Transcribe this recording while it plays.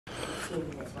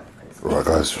Right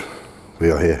guys,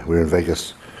 we are here, we're in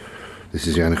Vegas. This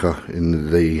is Yannicka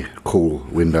in the cool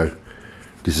window.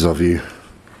 This is our view.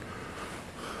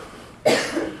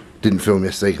 Didn't film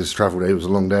yesterday because travel day was a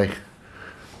long day.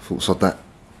 Thought sod that.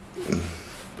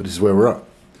 But this is where we're at.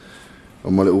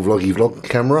 On my little vlog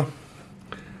camera.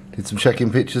 Did some check-in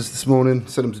pictures this morning,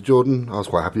 sent them to Jordan. I was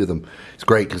quite happy with them. It's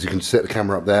great because you can set the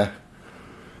camera up there,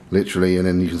 literally, and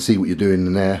then you can see what you're doing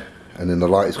in there, and then the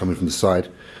light is coming from the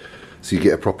side, so you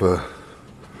get a proper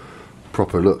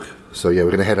look. So yeah, we're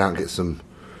going to head out and get some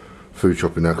food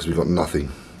shopping now because we've got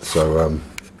nothing. So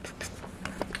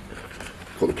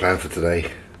got the plan for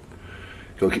today.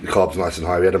 Got to keep the carbs nice and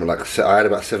high. We had them like, I had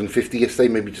about 750 yesterday,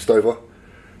 maybe just over,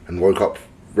 and woke up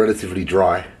relatively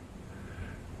dry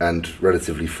and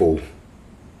relatively full,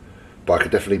 but I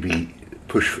could definitely be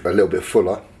pushed a little bit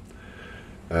fuller,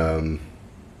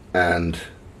 and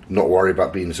not worry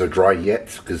about being so dry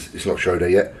yet because it's not show day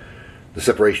yet. The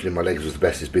separation in my legs was the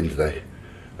best it's been today.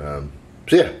 So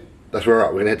yeah, that's where we're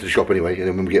at. We're gonna head to the shop anyway, and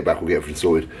then when we get back we'll get everything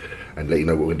sorted and let you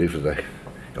know what we're gonna do for the day.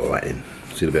 Alright then,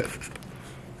 see you in a bit.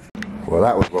 Well,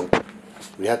 that was wrong.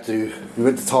 We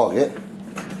went to Target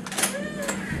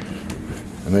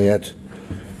and they had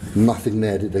nothing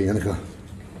there, did they, Yannicka?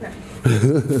 No.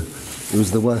 It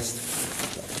was the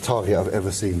worst Target I've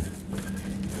ever seen.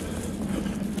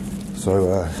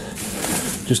 So,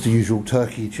 just the usual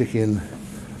turkey, chicken,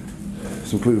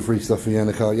 some gluten-free stuff for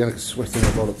Yannicka. Yannicka's sweating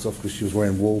her bollocks off because she was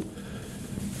wearing wool.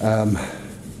 Gonna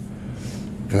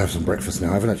have some breakfast now.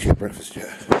 I haven't actually had breakfast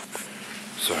yet.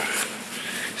 So,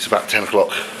 it's about 10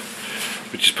 o'clock,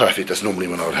 which is perfect. That's normally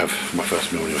when I would have my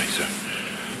first meal anyway, so.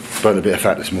 Burned a bit of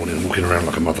fat this morning and walking around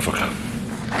like a motherfucker.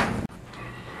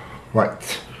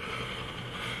 Right.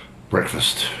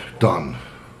 Breakfast. Done.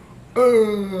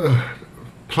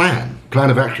 Plan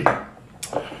of action.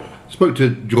 Spoke to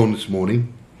John this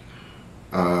morning.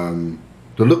 The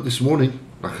look this morning,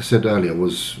 like I said earlier,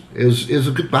 was a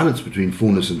good balance between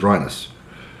fullness and dryness.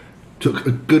 Took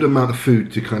a good amount of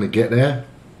food to kind of get there.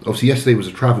 Obviously yesterday was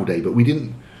a travel day, but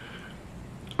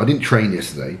I didn't train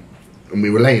yesterday. And we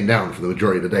were laying down for the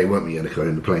majority of the day, weren't we, Yannicka,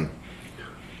 in the plane?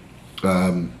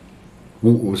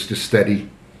 Water was just steady.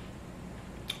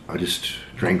 I just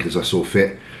drank as I saw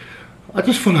fit. I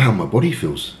just follow how my body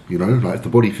feels, you know? Like, if the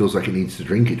body feels like it needs to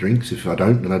drink, it drinks. If I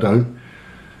don't, then I don't.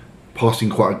 Passing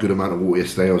quite a good amount of water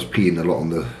yesterday. I was peeing a lot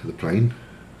on the plane.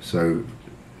 So,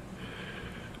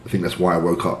 I think that's why I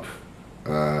woke up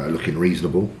looking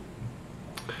reasonable.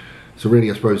 So really,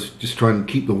 I suppose, just try and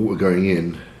keep the water going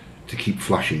in to keep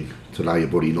flushing, to allow your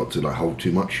body not to like hold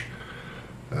too much,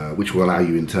 which will allow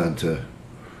you in turn to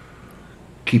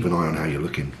keep an eye on how you're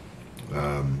looking.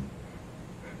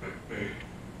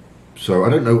 So I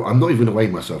don't know, I'm not even going to weigh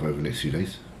myself over the next few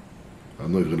days.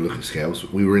 I'm not even going to look at scales.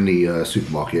 We were in the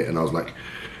supermarket and I was like,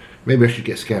 maybe I should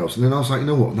get scales. And then I was like, you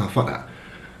know what, no, fuck that.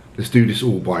 Let's do this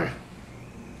all by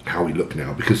how we look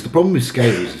now. Because the problem with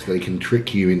scales is they can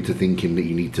trick you into thinking that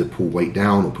you need to pull weight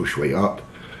down or push weight up,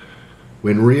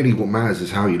 when really what matters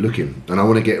is how you're looking. And I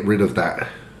want to get rid of that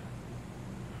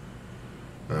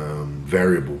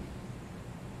variable.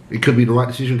 It could be the right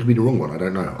decision, it could be the wrong one, I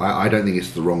don't know. I don't think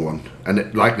it's the wrong one.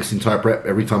 And like this entire prep,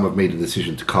 every time I've made a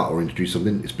decision to cut or introduce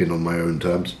something, it's been on my own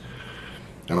terms.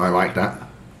 And I like that.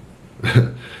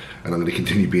 And I'm going to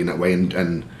continue being that way.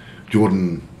 And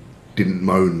Jordan didn't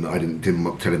moan, I didn't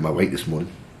tell him my weight this morning.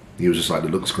 He was just like,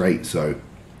 it looks great. So,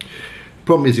 the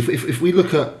problem is, if we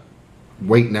look at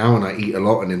weight now and I eat a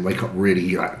lot and then wake up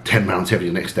really like 10 pounds heavy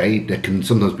the next day, there can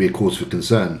sometimes be a cause for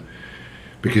concern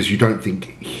because you don't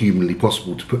think humanly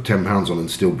possible to put 10 pounds on and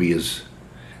still be as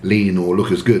lean or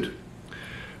look as good.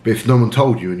 But if no one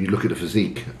told you and you look at the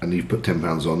physique and you've put 10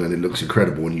 pounds on and it looks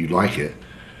incredible and you like it,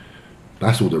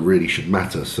 that's all that really should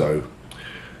matter. So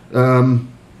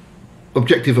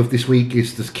objective of this week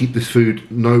is to keep this food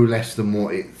no less than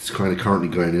what it's kind of currently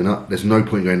going in at. There's no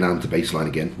point going down to baseline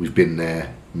again. We've been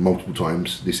there multiple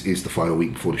times. This is the final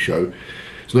week before the show.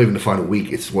 It's not even the final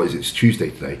week, it's, what is it, it's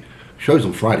Tuesday today. Show's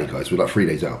on Friday, guys. We're like 3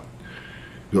 days out.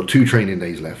 We've got 2 training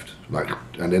days left, like,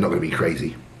 and they're not going to be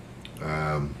crazy.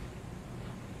 A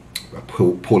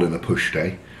pull and a push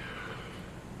day.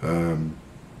 So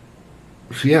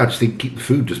yeah, I just think keep the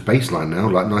food just baseline now,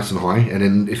 like nice and high. And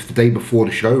then if the day before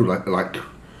the show, like I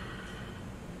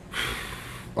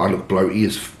look bloaty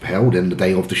as hell, then the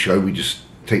day of the show we just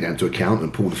take that into account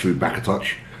and pull the food back a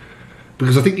touch.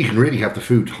 Because I think you can really have the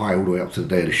food high all the way up to the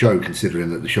day of the show,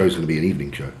 considering that the show's going to be an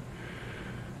evening show.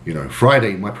 You know,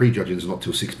 Friday, my pre-judging is not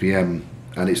till 6 PM,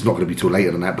 and it's not going to be till later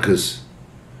than that because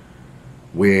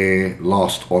we're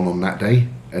last on that day,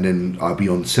 and then I'll be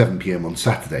on 7 PM on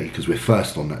Saturday because we're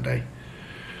first on that day.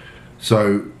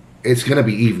 So it's going to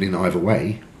be evening either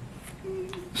way.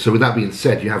 So with that being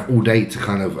said, you have all day to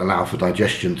kind of allow for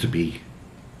digestion to be,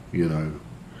 you know,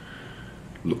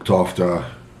 looked after,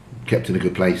 kept in a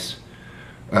good place.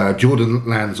 Jordan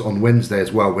lands on Wednesday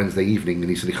as well, Wednesday evening, and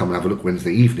he said he'd come and have a look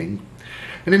Wednesday evening.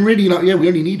 And then really, like, yeah, we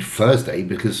only need Thursday,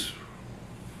 because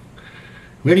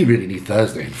we only really need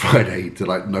Thursday and Friday to,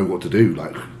 like, know what to do.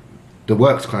 Like, the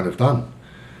work's kind of done.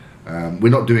 We're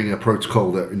not doing a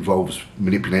protocol that involves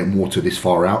manipulating water this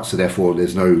far out, so therefore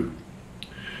there's no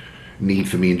need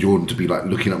for me and Jordan to be, like,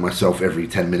 looking at myself every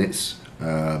 10 minutes.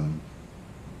 I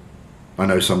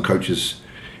know some coaches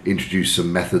introduce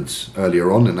some methods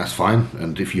earlier on, and that's fine.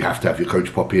 And if you have to have your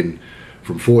coach pop in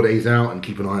from 4 days out and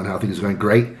keep an eye on how things are going,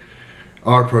 great.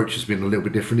 Our approach has been a little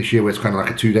bit different this year, where it's kind of like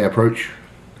a 2-day approach.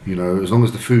 You know, as long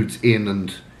as the food's in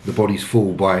and the body's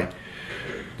full by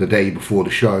the day before the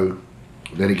show,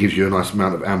 then it gives you a nice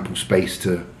amount of ample space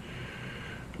to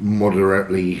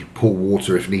moderately pour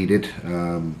water if needed.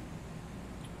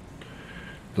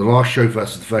 The last show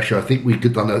versus the first show, I think we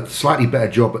could done a slightly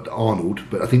better job at the Arnold,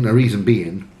 but I think the reason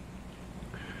being,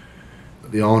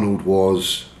 the Arnold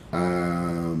was,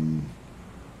 I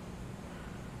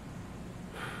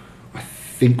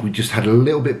think we just had a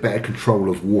little bit better control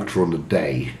of water on the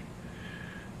day,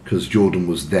 because Jordan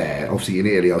was there. Obviously in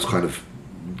Italy I was kind of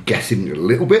guessing a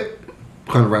little bit,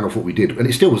 kind of ran off what we did, and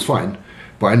it still was fine,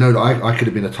 but I know that I could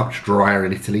have been a touch drier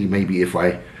in Italy, maybe if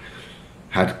I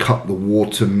had cut the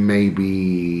water,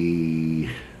 maybe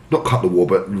not cut the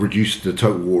water, but reduced the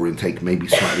total water intake maybe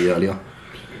slightly earlier.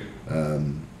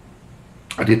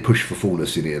 I did push for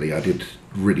fullness in Italy. I did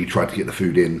really try to get the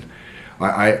food in.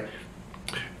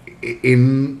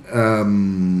 In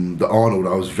the Arnold,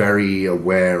 I was very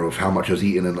aware of how much I was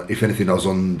eating, and if anything, I was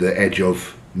on the edge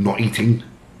of not eating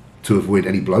to avoid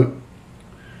any bloat.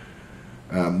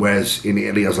 Whereas in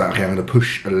Italy, I was like, okay, I'm going to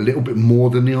push a little bit more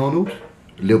than the Arnold,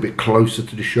 a little bit closer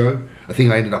to the show. I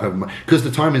think I ended up having, because the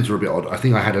timings were a bit odd, I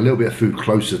think I had a little bit of food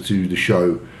closer to the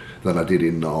show than I did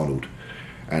in the Arnold.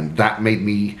 And that made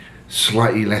me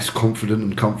slightly less confident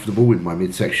and comfortable in my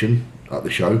midsection at the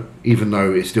show, even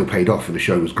though it still paid off and the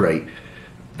show was great.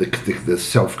 The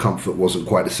self-comfort wasn't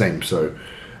quite the same. So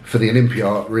for the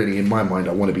Olympia, really, in my mind,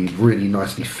 I want to be really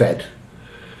nicely fed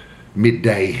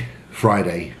midday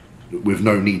Friday with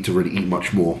no need to really eat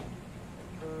much more,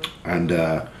 and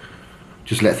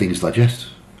just let things digest,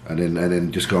 and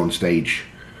then just go on stage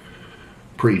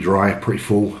pretty dry, pretty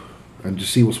full, and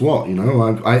just see what's what. You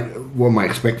know, what are my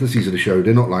expectancies of the show?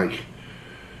 They're not like,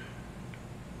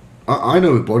 I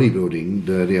know with bodybuilding,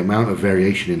 the amount of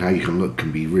variation in how you can look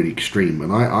can be really extreme,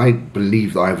 and I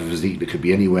believe that I have a physique that could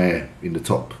be anywhere in the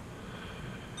top,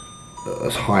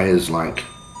 as high as like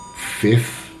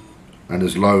 5th, and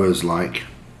as low as like,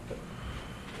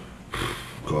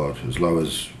 God, as low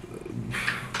as,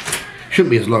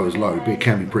 shouldn't be as low as low, but it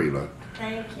can be pretty low.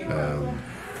 Thank you.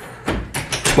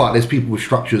 But there's people with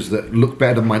structures that look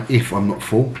better than mine if I'm not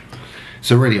full.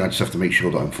 So really, I just have to make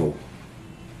sure that I'm full.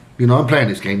 You know, I'm playing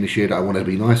this game this year that I want to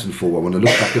be nice and full. I want to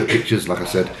look back at the pictures, like I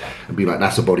said, and be like,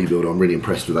 that's a bodybuilder. I'm really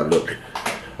impressed with that look.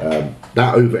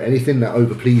 That over anything, that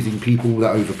over pleasing people,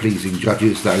 that over pleasing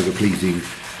judges, that over pleasing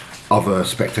other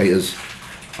spectators.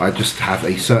 I just have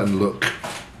a certain look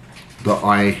that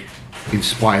I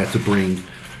inspire to bring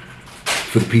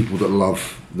for the people that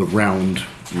love the round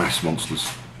mass monsters.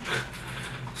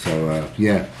 So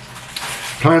yeah,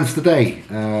 plans today,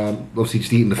 obviously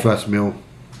just eating the first meal,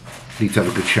 need to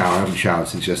have a good shower. I haven't showered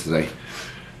since yesterday.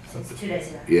 Since 2 days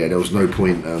ago. Yeah, there was no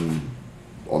point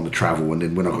on the travel, and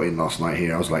then when I got in last night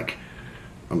here, I was like,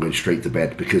 I'm going straight to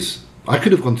bed, because I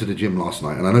could have gone to the gym last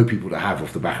night, and I know people that have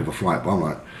off the back of a flight, but I'm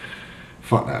like,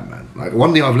 fuck that, man. Like,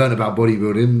 one thing I've learned about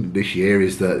bodybuilding this year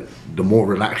is that the more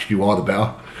relaxed you are, the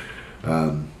better.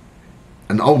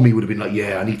 And the old me would have been like,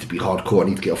 yeah, I need to be hardcore, I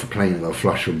need to get off a plane and I'll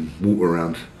flush some water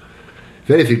around. If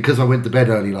anything, because I went to bed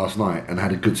early last night and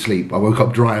had a good sleep, I woke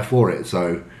up drier for it.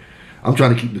 So I'm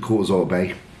trying to keep the cortisol at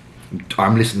bay.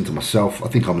 I'm listening to myself. I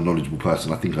think I'm a knowledgeable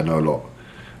person. I think I know a lot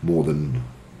more than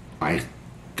I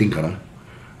think I know.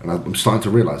 And I'm starting to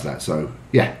realise that. So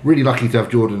yeah, really lucky to have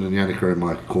Jordan and Yannicka in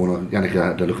my corner.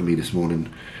 Yannicka had a look at me this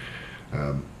morning.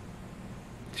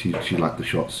 She liked the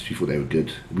shots. She thought they were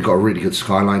good. We got a really good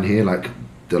skyline here. Like,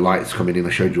 the lights coming in, I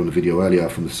showed you on the video earlier,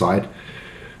 from the side.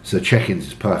 So check-ins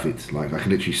is perfect. Like, I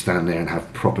can literally stand there and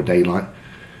have proper daylight,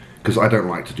 because I don't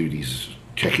like to do these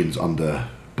check-ins under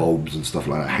bulbs and stuff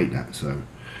like that. I hate that. So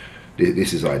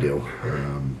this is ideal,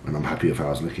 and I'm happy with how I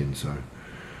was looking. So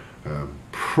we'll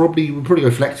probably go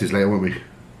flexes later, won't we?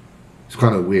 It's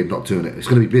kind of weird not doing it. It's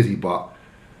going to be busy, but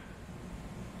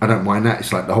I don't mind that.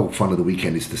 It's like the whole fun of the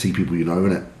weekend is to see people you know,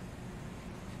 innit?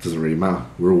 doesn't really matter.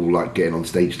 We're all like getting on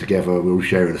stage together. We're all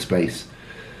sharing a space.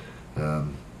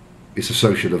 It's a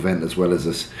social event as well as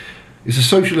it's a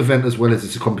social event as well as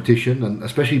it's a competition, and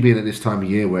especially being at this time of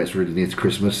year where it's really near to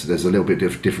Christmas, there's a little bit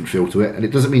different feel to it. And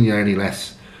it doesn't mean you're any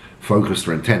less focused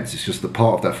or intense. It's just that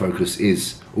part of that focus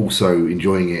is also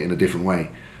enjoying it in a different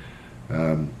way.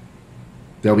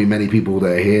 There'll be many people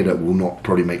that are here that will not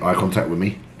probably make eye contact with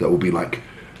me, that will be like,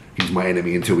 he's my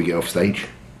enemy until we get off stage.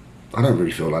 I don't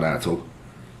really feel like that at all.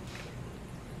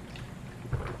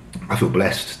 I feel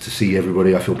blessed to see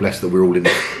everybody. I feel blessed that we're all in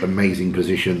this amazing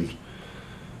position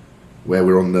where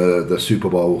we're on the Super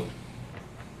Bowl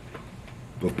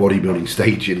of bodybuilding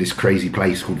stage in this crazy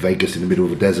place called Vegas in the middle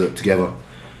of a desert together.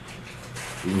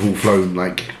 We've all flown,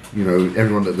 like, you know,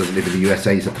 everyone that doesn't live in the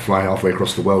USA has had to fly halfway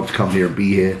across the world to come here and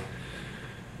be here.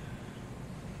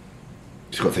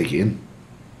 Just got to take it in.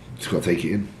 Just got to take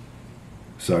it in.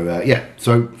 So yeah,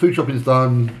 so food shopping's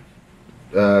done.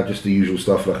 Just the usual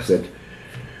stuff, like I said,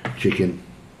 chicken,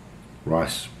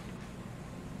 rice,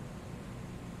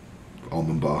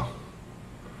 almond bar,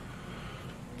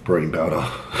 protein powder.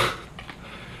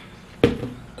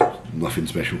 Nothing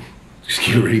special. Just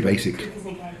keep it really basic.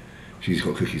 She's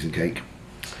got cookies and cake.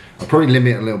 I'll probably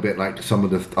limit a little bit, like some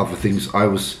of the other things I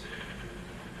was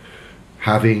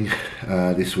having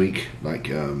this week.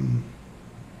 Like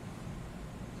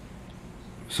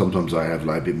sometimes I have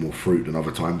like a bit more fruit than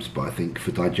other times, but I think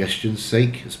for digestion's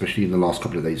sake, especially in the last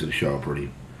couple of days of the show, I'll probably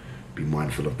be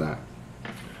mindful of that.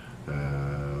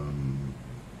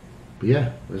 But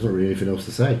yeah, there's not really anything else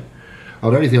to say.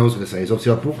 Oh, the only thing I was going to say is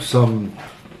obviously I brought some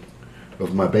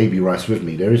of my baby rice with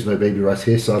me. There is no baby rice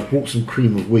here, so I've bought some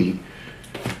cream of wheat,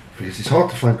 because it's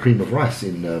hard to find cream of rice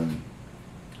in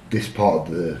this part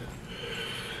of the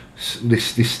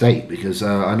this state, because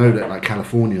I know that like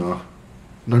California,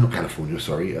 no, not California,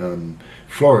 sorry,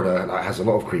 Florida like, has a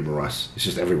lot of cream of rice. It's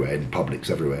just everywhere, in Publix,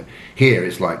 everywhere. Here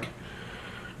it's like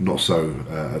not so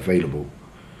available.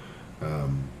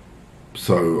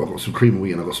 So I've got some cream of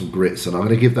wheat and I've got some grits, and I'm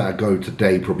going to give that a go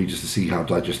today, probably just to see how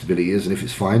digestibility is, and if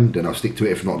it's fine then I'll stick to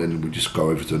it. If not, then we just go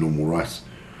over to normal rice,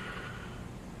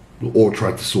 or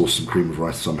try to source some cream of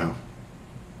rice somehow.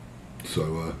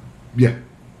 So yeah,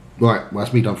 right, well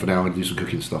that's me done for now. I'm going to do some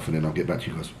cooking stuff and then I'll get back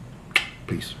to you guys.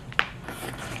 Peace.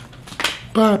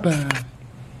 Bye bye.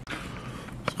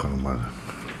 That's kind of my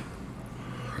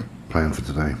plan for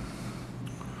today.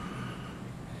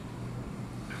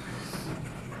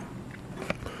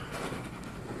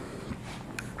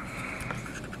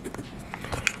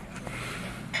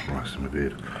 Rice in my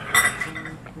beard.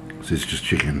 This is just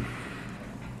chicken,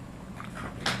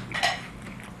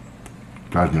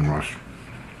 jasmine rice,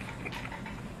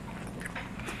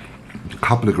 a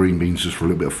couple of green beans just for a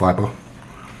little bit of fibre,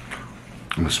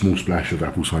 and a small splash of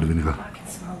apple cider vinegar. I can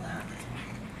smell that.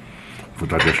 For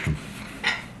digestion.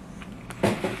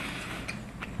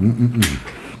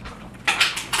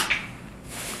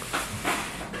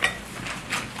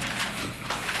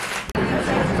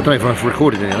 I don't know if I've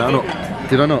recorded any of that or not.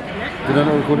 Did I not? Did I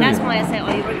not record any? That's why I said,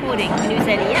 are you recording? And you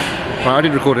said, yeah. Well, I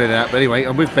didn't record any of that, but anyway,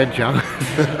 I'm with Ben Chow.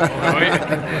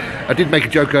 I did make a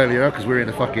joke earlier because we're in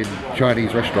a fucking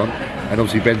Chinese restaurant, and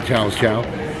obviously Ben Chow's Chow.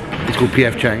 It's called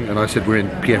PF Chang, and I said we're in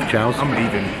PF Chow's. I'm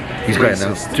leaving. He's going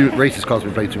now. Racist cards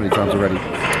have been played too many times already.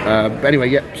 But anyway,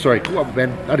 yeah, sorry, caught up with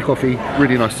Ben, had a coffee,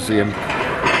 really nice to see him.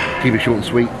 Keep it short and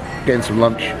sweet, getting some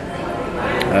lunch.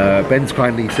 Ben's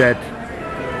kindly said,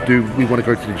 do we want to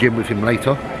go to the gym with him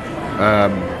later?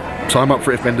 So I'm up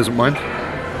for it if Ben doesn't mind.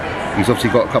 He's obviously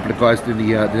got a couple of guys doing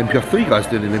the Olympia, 3 guys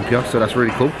doing the Olympia, so that's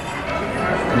really cool.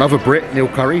 Another Brit, Neil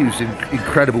Curry, who's in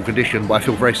incredible condition, but I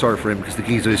feel very sorry for him because the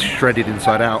geezer is shredded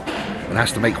inside out and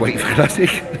has to make weight for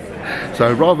classic.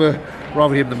 So rather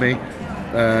him than me.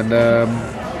 And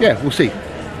yeah, we'll see.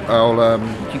 I'll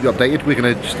keep you updated. We're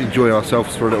going to just enjoy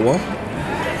ourselves for a little while,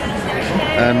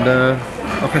 and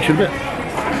I'll catch you in a bit.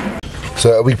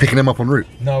 So are we picking them up en route?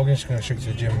 No, we're just going to straight to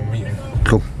the gym and meet them.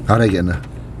 Cool. How are they getting there?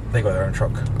 They got their own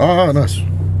truck. Oh, nice.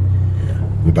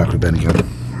 We're back with Ben again.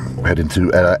 We're heading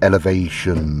to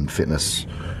Elevation Fitness.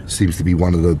 Seems to be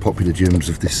one of the popular gyms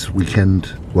of this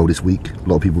weekend. Well, this week. A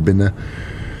lot of people have been there.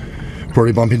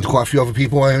 Probably bump into quite a few other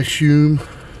people, I assume.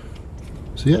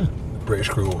 So yeah. British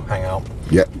crew will hang out.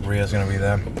 Yep. Ria's going to be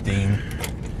there. Dean.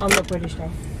 I'm not British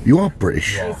though. You are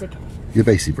British? Yeah. It's okay. You're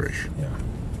basically British. Yeah.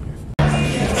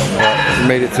 We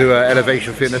made it to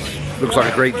Elevation Fitness. Looks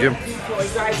like a great gym.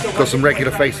 Got some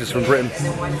regular faces from Britain.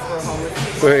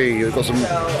 Hey, we've got some.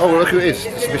 Oh, look who it is.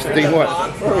 It's Mr. Dean White.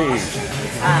 Hey.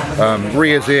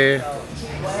 Ria's here.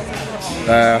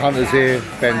 Hunter's here.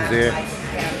 Ben's here.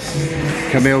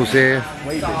 Camille's here.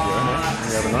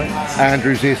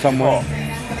 Andrew's here somewhere.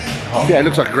 Yeah, it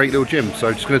looks like a great little gym.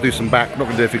 So just going to do some back. Not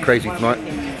going to do anything crazy tonight.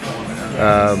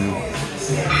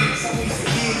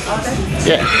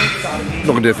 Yeah, not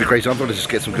going to do anything crazy. I'm going to just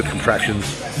get some good contractions,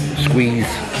 squeeze,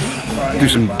 do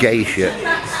some gay shit.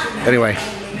 Anyway,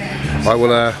 I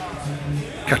will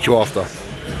catch you after.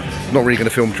 Not really going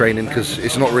to film training because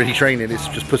it's not really training, it's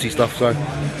just pussy stuff. So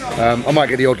I might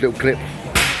get the odd little clip,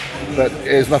 but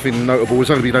there's nothing notable. There's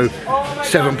only going to be no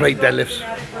 7 plate deadlifts.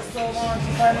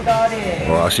 Alright,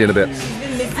 I'll see you in a bit.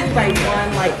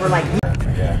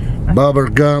 Bubble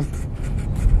gum.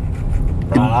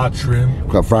 Fried shrimp.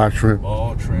 Got fried shrimp.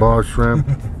 Bar shrimp. Bar shrimp.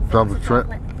 Chocolate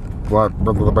shrimp. What? I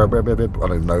don't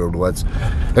even know all the words.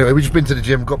 Anyway, we just been to the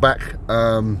gym, got back.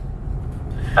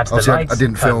 Obviously, I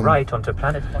didn't film right onto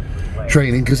Planet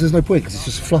training because there's no point, because it's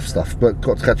just fluff stuff. But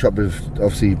got to catch up with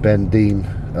obviously Ben, Dean,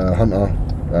 Hunter,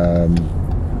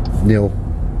 Neil,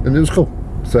 and it was cool.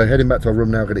 So heading back to our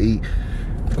room now, going to eat.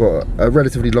 Got a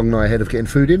relatively long night ahead of getting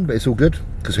food in, but it's all good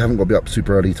because we haven't got to be up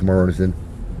super early tomorrow or anything.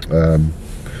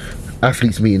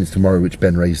 Athletes meeting is tomorrow, which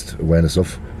Ben raised awareness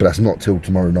of, but that's not till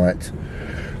tomorrow night.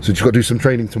 So just got to do some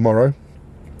training tomorrow.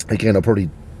 Again, I'll probably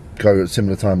go at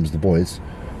similar time as the boys.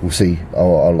 We'll see.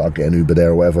 I'll get an Uber there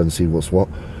or whatever and see what's what.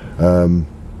 Are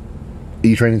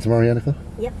you training tomorrow, Yannicka?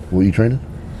 Yep. What are you training?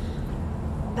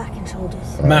 Back and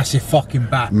shoulders. Massive fucking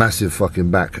back. Massive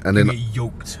fucking back. And then Get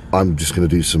yoked. I'm just going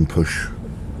to do some push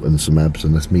and some abs,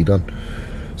 and that's me done.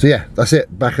 So yeah, that's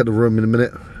it. Back at the room in a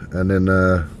minute, and then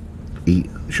eat,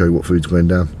 show you what food's going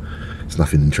down. It's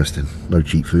nothing interesting. No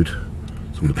cheap food.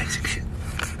 It's all the basic shit.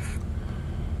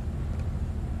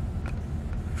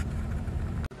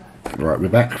 Right, we're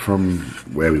back from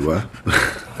where we were.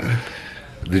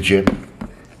 The gym.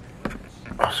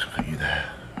 I was going to put you there.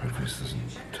 Hopefully this doesn't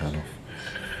turn off.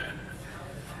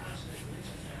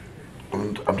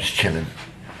 And I'm just chilling.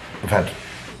 I've had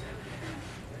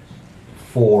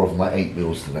 4 of my 8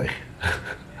 meals today.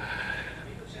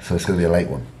 So it's going to be a late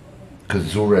one. Because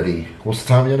it's already... What's the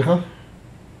time, Yannicka?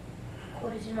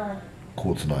 8:45.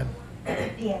 8:45.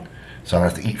 PM. So I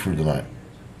have to eat through the night.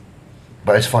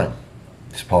 But it's fine.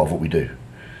 It's part of what we do.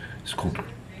 It's called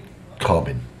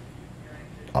carbing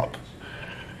up.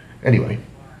 Anyway.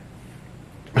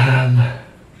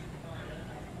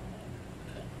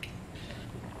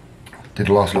 Did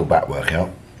the last little back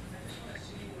workout.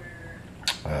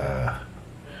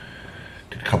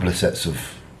 Did a couple of sets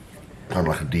of kind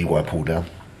of like a DY pull down.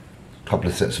 A couple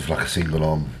of sets of like a single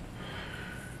arm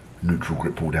neutral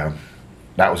grip pull down.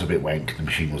 That was a bit wank. The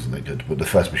machine wasn't that good, but the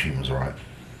first machine was alright.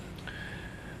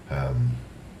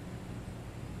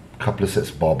 Couple of sets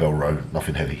of barbell row,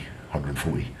 nothing heavy,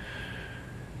 140.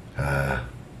 A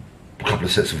couple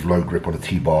of sets of low grip on a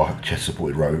T-bar chest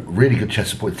supported row. Really good chest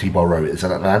supported T-bar row. It's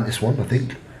an Atlantis one, I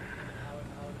think,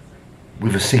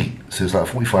 with a seat. So it's like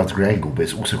a 45-degree angle, but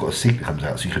it's also got a seat that comes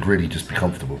out, so you could really just be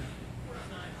comfortable.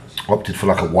 Opted for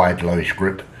like a wide, lowish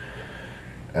grip.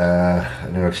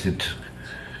 And then I just did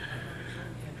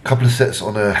a couple of sets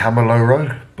on a hammer low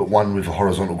row, but one with a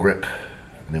horizontal grip,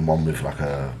 and then one with like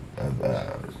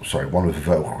one with a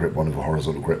vertical grip, one with a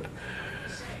horizontal grip.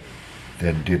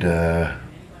 Then did a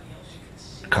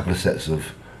couple of sets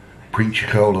of preacher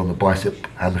curl on the bicep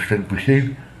hammer strength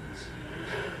machine.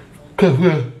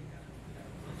 Dumbbell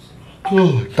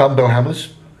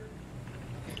hammers.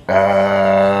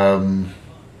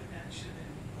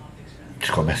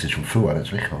 Just got a message from Fuad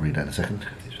actually. I'll read that in a second.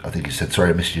 I think he said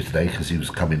sorry I missed you today because he was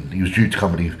due to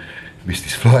come and he missed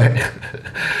his flight.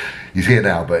 He's here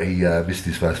now, but he missed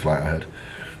his first flight, I heard.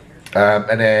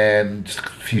 And then just a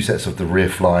few sets of the rear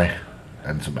fly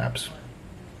and some abs.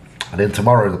 And then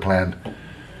tomorrow the plan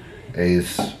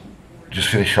is just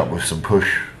finish up with some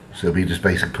push. So it'll be just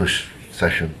basic push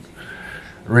session.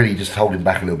 Really just holding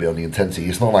back a little bit on the intensity.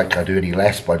 It's not like I do any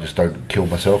less, but I just don't kill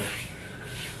myself.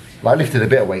 Like, I lifted a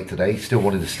bit of weight today, still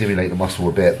wanted to stimulate the muscle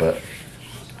a bit, but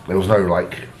there was no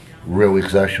like real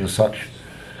exertion as such.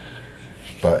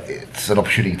 But it's an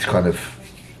opportunity to kind of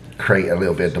create a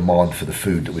little bit of demand for the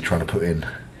food that we're trying to put in.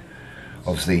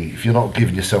 Obviously, if you're not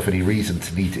giving yourself any reason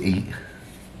to need to eat,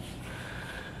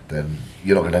 then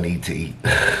you're not going to need to eat,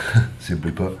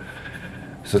 simply put.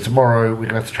 So tomorrow we're going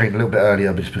to have to train a little bit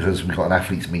earlier just because we've got an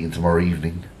athletes meeting tomorrow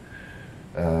evening.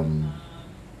 I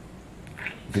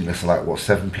think that's like, what,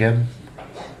 7 PM?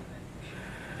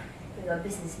 We've got a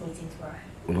business meeting tomorrow.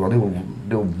 We've got a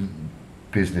little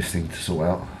business thing to sort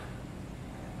out.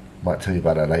 Might tell you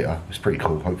about that later. It's pretty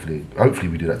cool. Hopefully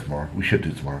we do that tomorrow. We should do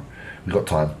it tomorrow. We've got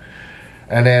time.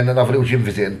 And then another little gym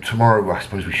visit. And tomorrow, I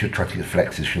suppose we should try to get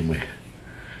flexes, shouldn't we?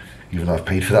 Even though I've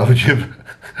paid for the other gym.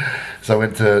 So I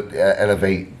went to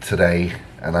Elevate today,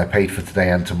 and I paid for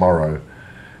today and tomorrow.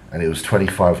 and it was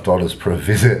 $25 per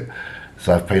visit.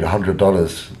 So I've paid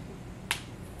 $100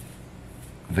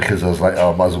 because I was like,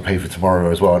 oh, I might as well pay for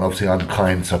tomorrow as well. And obviously I'm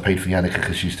kind, so I paid for Yannicka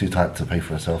because she's too tight to pay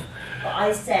for herself. But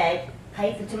I said,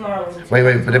 pay for tomorrow.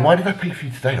 Wait, but then why did I pay for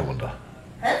you today, I wonder?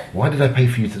 Huh? Why did I pay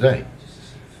for you today?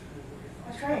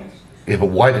 I trained. Yeah, but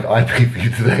why did I pay for you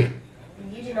today?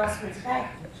 You didn't ask me to pay.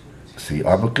 See,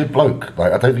 I'm a good bloke.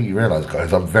 Like, I don't think you realise,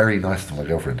 guys, I'm very nice to my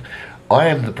girlfriend. I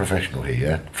am the professional here,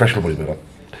 yeah? Professional bodybuilder.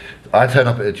 I turn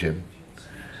up at a gym,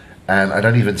 and I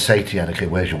don't even say to Yannicka,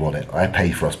 where's your wallet? I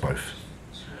pay for us both.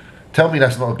 Tell me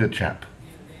that's not a good chap.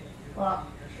 Well,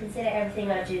 consider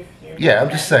everything I do for you. Yeah, I'm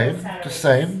just saying. Just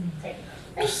saying.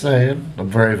 Just saying. I'm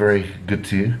very, very good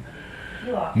to you.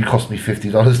 You are. You cost me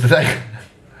 $50 today.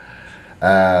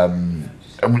 And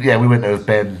yeah, we went there with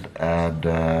Ben and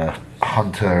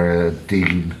Hunter,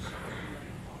 Dean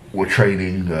were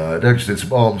training. They just did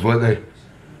some arms, weren't they?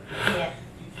 Yeah.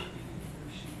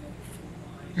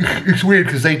 It's weird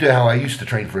because they do how I used to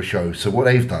train for a show. So what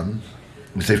they've done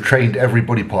is they've trained every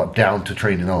body part down to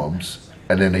training arms,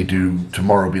 and then they do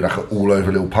tomorrow be like an all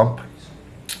over little pump.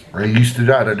 I used to do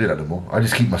that. I don't do that anymore. I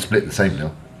just keep my split the same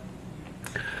now.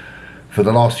 For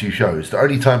the last few shows, the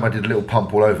only time I did a little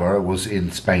pump all over was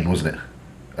in Spain, wasn't it?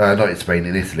 Not in Spain,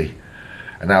 in Italy.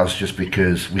 And that was just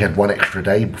because we had one extra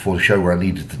day before the show where I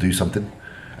needed to do something,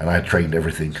 and I had trained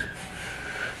everything.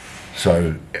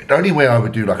 So the only way I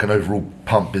would do like an overall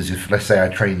pump is if, let's say, I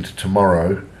trained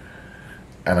tomorrow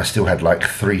and I still had like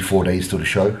 3-4 days till the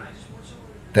show,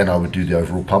 then I would do the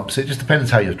overall pump. So it just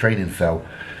depends how your training fell.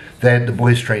 Then the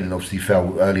boys' training obviously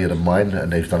fell earlier than mine,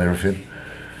 and they've done everything.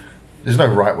 There's no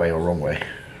right way or wrong way.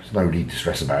 There's no need to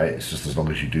stress about it. It's just as long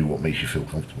as you do what makes you feel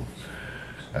comfortable.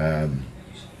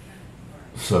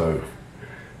 So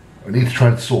I need to try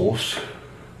and source,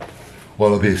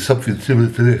 well, it'll be something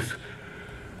similar to this,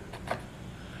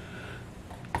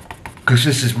 because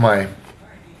this is my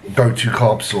go-to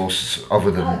carb source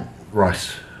other than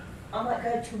rice. I might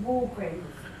go to Walgreens,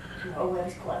 or whatever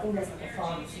it's called. I think there's like a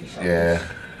pharmacy shop. Yeah.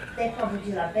 They probably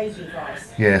do like baby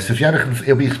rice. Yeah, so if you had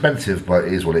it'll be expensive, but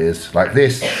it is what it is. Like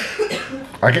this,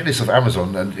 I get this off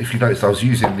Amazon, and if you noticed, I was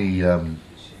using the,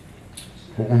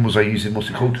 what one was I using? What's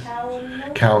it called?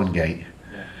 Cow and Gate.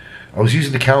 I was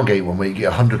using the Cow and Gate one where you get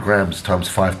 100 grams times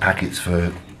 5 packets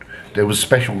for, there was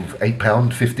special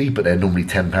 £8.50, but they're normally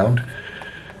 £10.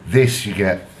 This you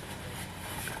get,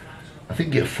 I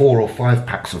think you get 4 or 5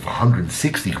 packs of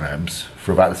 160 grams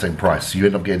for about the same price. So you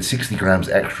end up getting 60 grams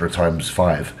extra times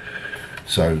 5.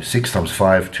 So 6 times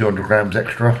 5, 200 grams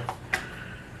extra.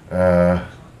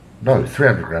 No,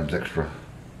 300 grams extra.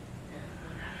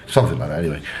 Something like that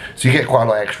anyway. So you get quite a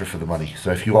lot extra for the money.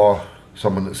 So if you are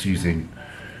someone that's using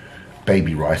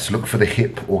baby rice, look for the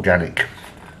HIP organic.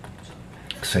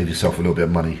 Save yourself a little bit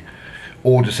of money.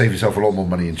 Or just save yourself a lot more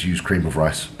money and use cream of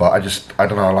rice. But I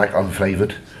don't know, I like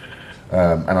unflavoured.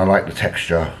 And I like the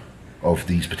texture of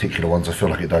these particular ones. I feel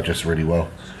like it digests really well.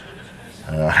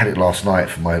 I had it last night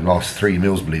for my last 3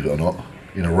 meals, believe it or not,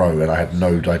 in a row, and I had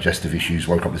no digestive issues.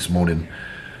 Woke up this morning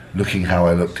looking how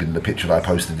I looked in the picture that I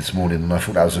posted this morning, and I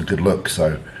thought that was a good look.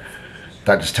 So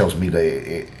that just tells me that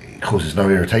it causes no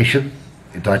irritation,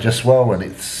 it digests well, and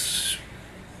it's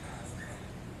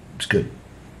good.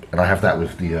 And I have that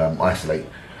with the isolate.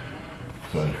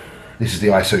 So this is the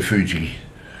Iso Fuji.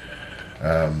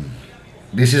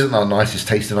 This isn't our nicest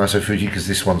tasting Iso Fuji because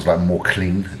this one's like more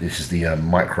clean. This is the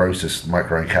micro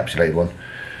encapsulated one.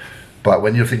 But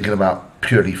when you're thinking about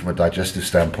purely from a digestive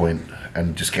standpoint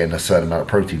and just getting a certain amount of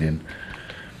protein in,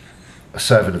 a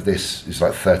serving of this is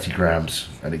like 30 grams,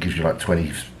 and it gives you like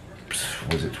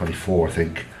 24 I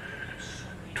think,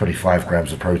 25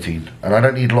 grams of protein. And I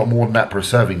don't need a lot more than that per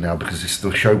serving now because it's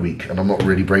still show week and I'm not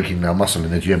really breaking now muscle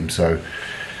in the gym. So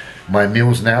my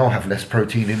meals now have less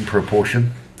protein in per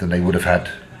portion than they would have had,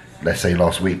 let's say,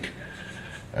 last week.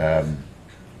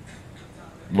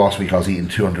 Last week I was eating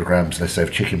 200 grams, let's say,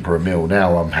 of chicken per meal.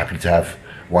 Now I'm happy to have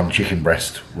 1 chicken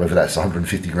breast, whether that's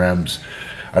 150 grams.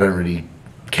 I don't really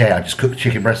care. I just cook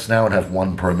chicken breasts now and have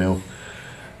 1 per meal.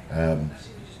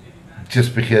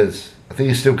 Just because I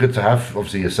think it's still good to have,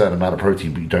 obviously, a certain amount of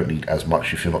protein, but you don't need as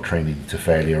much if you're not training to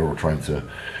failure or trying to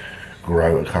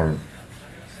grow a current.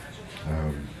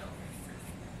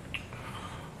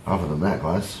 Other than that,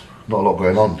 guys, not a lot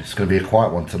going on. It's going to be a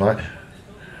quiet one tonight.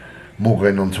 More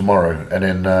going on tomorrow, and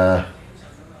then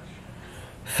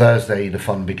Thursday the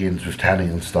fun begins with tanning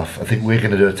and stuff. I think we're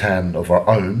going to do a tan of our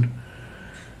own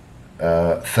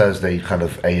Thursday kind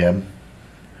of AM,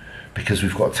 because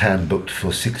we've got a tan booked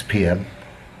for 6 PM,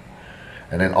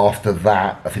 and then after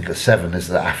that I think at 7 is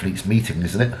the athletes meeting,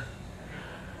 isn't it?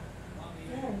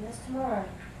 Yeah, that's tomorrow.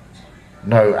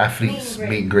 No, athletes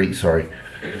meet and greet, sorry.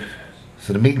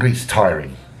 So the meet and greet's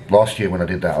tiring. Last year when I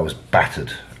did that, I was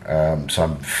battered. So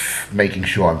I'm making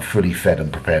sure I'm fully fed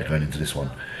and prepared going into this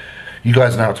one. You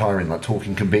guys know how tiring like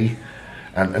talking can be.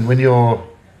 And when you're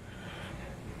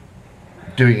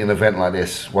doing an event like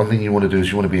this, one thing you want to do is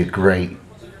you want to be a great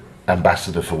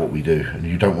ambassador for what we do. And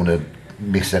you don't want to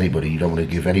miss anybody. You don't want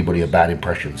to give anybody a bad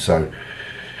impression. So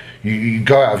you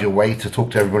go out of your way to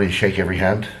talk to everybody and shake every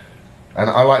hand. And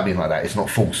I like being like that. It's not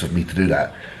false of me to do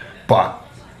that. But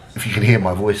if you can hear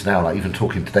my voice now, like even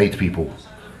talking today to people,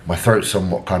 my throat's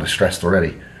somewhat kind of stressed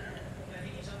already.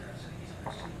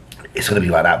 It's going to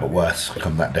be like that, but worse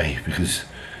come that day, because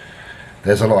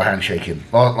there's a lot of handshaking.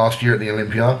 Last year at the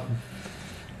Olympia,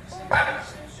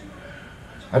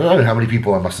 I don't know how many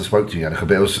people I must have spoke to, Yannicka,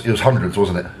 but it was hundreds,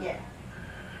 wasn't it?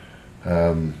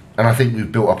 Yeah. And I think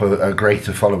we've built up a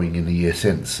greater following in the year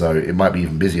since, so it might be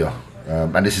even busier.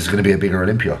 And this is going to be a bigger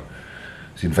Olympia.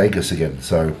 It's in Vegas again,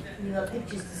 so You've got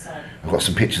pictures to sign. I've got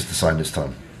some pictures to sign this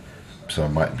time, so I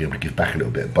might be able to give back a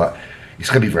little bit, but it's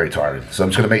going to be very tiring. So I'm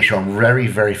just going to make sure I'm very,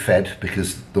 very fed,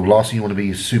 because the last thing you want to be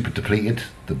is super depleted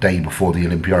the day before the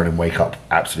Olympia and then wake up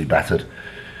absolutely battered.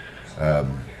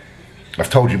 I've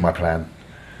told you my plan.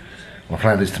 My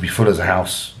plan is to be full as a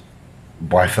house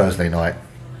by Thursday night,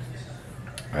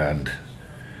 and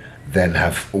then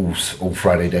have all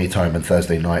Friday daytime and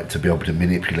Thursday night to be able to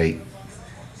manipulate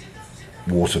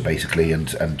water basically,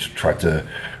 and try to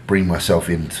bring myself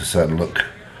into a certain look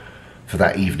for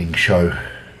that evening show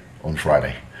on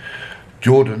Friday.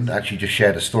 Jordan actually just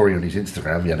shared a story on his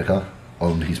Instagram, Yannicka,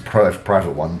 on his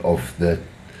private one of the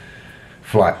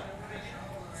flight,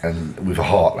 and with a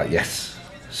heart, like yes.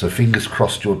 So fingers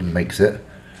crossed Jordan makes it.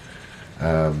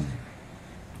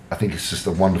 I think it's just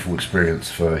a wonderful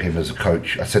experience for him as a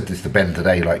coach. I said this to Ben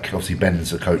today, like obviously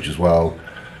Ben's a coach as well,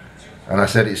 and I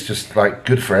said it's just like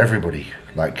good for everybody.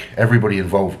 Like everybody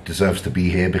involved deserves to be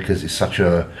here, because it's such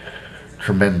a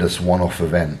tremendous one-off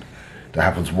event that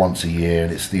happens once a year,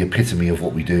 and it's the epitome of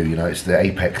what we do. You know, it's the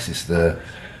apex, it's the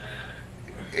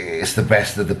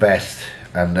best of the best.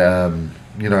 And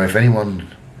you know, if anyone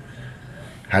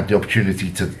had the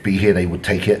opportunity to be here, they would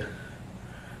take it.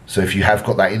 So if you have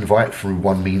got that invite through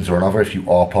one means or another, if you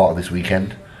are part of this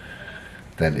weekend,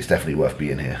 then it's definitely worth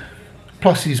being here.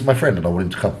 Plus he's my friend and I want him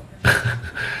to come.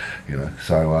 You know,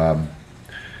 so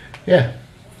yeah,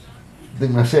 I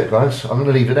think that's it, guys. I'm going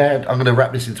to leave it there. I'm going to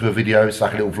wrap this into a video. It's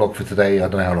like a little vlog for today. I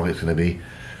don't know how long it's going to be.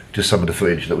 Just some of the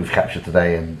footage that we've captured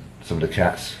today and some of the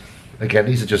chats. Again,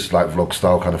 these are just like vlog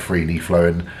style, kind of freely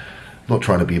flowing. I'm not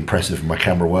trying to be impressive in my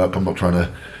camera work. I'm not trying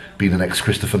to be the next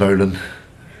Christopher Nolan.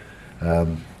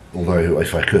 Although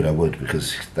if I could, I would,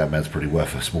 because that man's pretty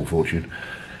worth a small fortune.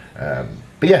 But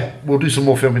yeah, we'll do some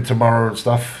more filming tomorrow and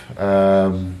stuff.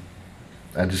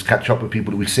 And just catch up with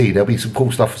people that we see. There'll be some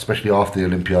cool stuff, especially after the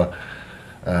Olympia,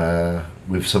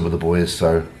 with some of the boys.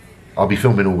 So I'll be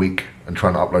filming all week and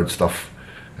trying to upload stuff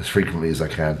as frequently as I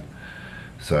can.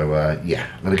 So yeah,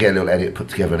 I'm going to get a little edit put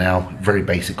together now, very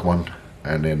basic one,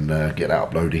 and then get that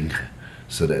uploading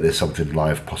so that there's something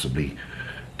live possibly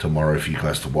tomorrow for you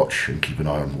guys to watch and keep an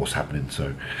eye on what's happening.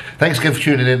 So thanks again for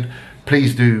tuning in.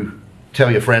 Please do tell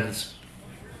your friends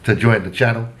to join the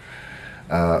channel.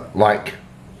 Like,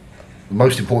 the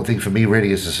most important thing for me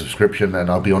really is a subscription, and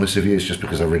I'll be honest with you, it's just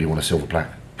because I really want a silver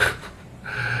plaque.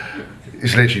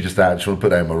 It's literally just that. I just want to put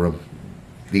that in my room.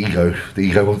 The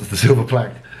ego wants the silver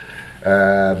plaque.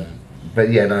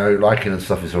 But yeah, no, liking and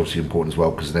stuff is obviously important as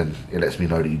well, because then it lets me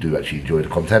know that you do actually enjoy the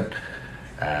content.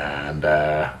 And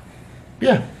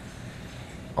yeah,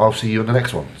 I'll see you on the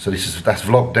next one. So that's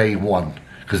vlog day 1,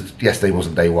 because yesterday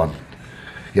wasn't day 1.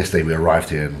 Yesterday we arrived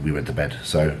here and we went to bed.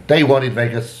 So day 1 in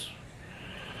Vegas.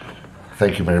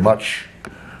 Thank you very much.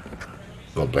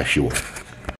 God bless you all.